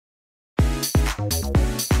What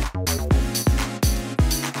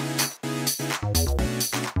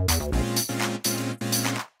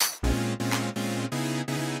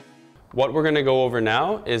we're going to go over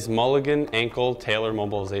now is Mulligan ankle tailor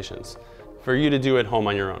mobilizations for you to do at home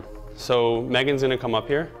on your own. So Megan's going to come up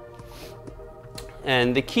here.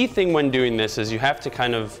 And the key thing when doing this is you have to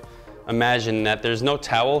kind of imagine that there's no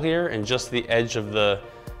towel here and just the edge of the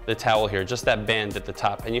towel here, just that band at the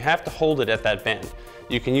top. And you have to hold it at that band.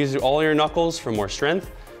 You can use all your knuckles for more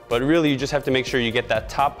strength, but really you just have to make sure you get that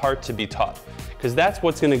top part to be taut, because that's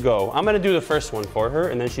what's going to go. I'm going to do the first one for her,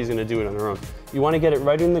 and then she's going to do it on her own. You want to get it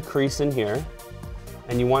right in the crease in here,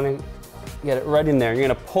 and you want to get it right in there. You're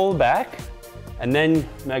going to pull back, and then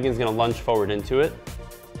Megan's going to lunge forward into it.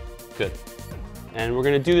 Good. And we're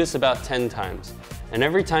going to do this about 10 times. And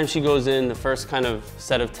every time she goes in, the first kind of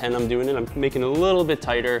set of 10 I'm doing it, I'm making it a little bit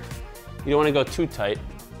tighter. You don't want to go too tight,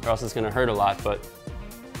 or else it's going to hurt a lot, but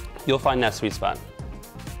you'll find that sweet spot.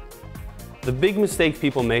 The big mistake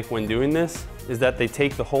people make when doing this is that they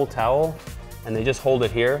take the whole towel and they just hold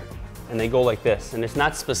it here and they go like this, and it's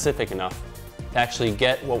not specific enough to actually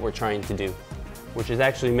get what we're trying to do, which is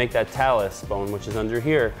actually make that talus bone, which is under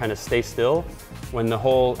here, kind of stay still when the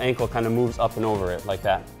whole ankle kind of moves up and over it like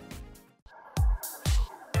that.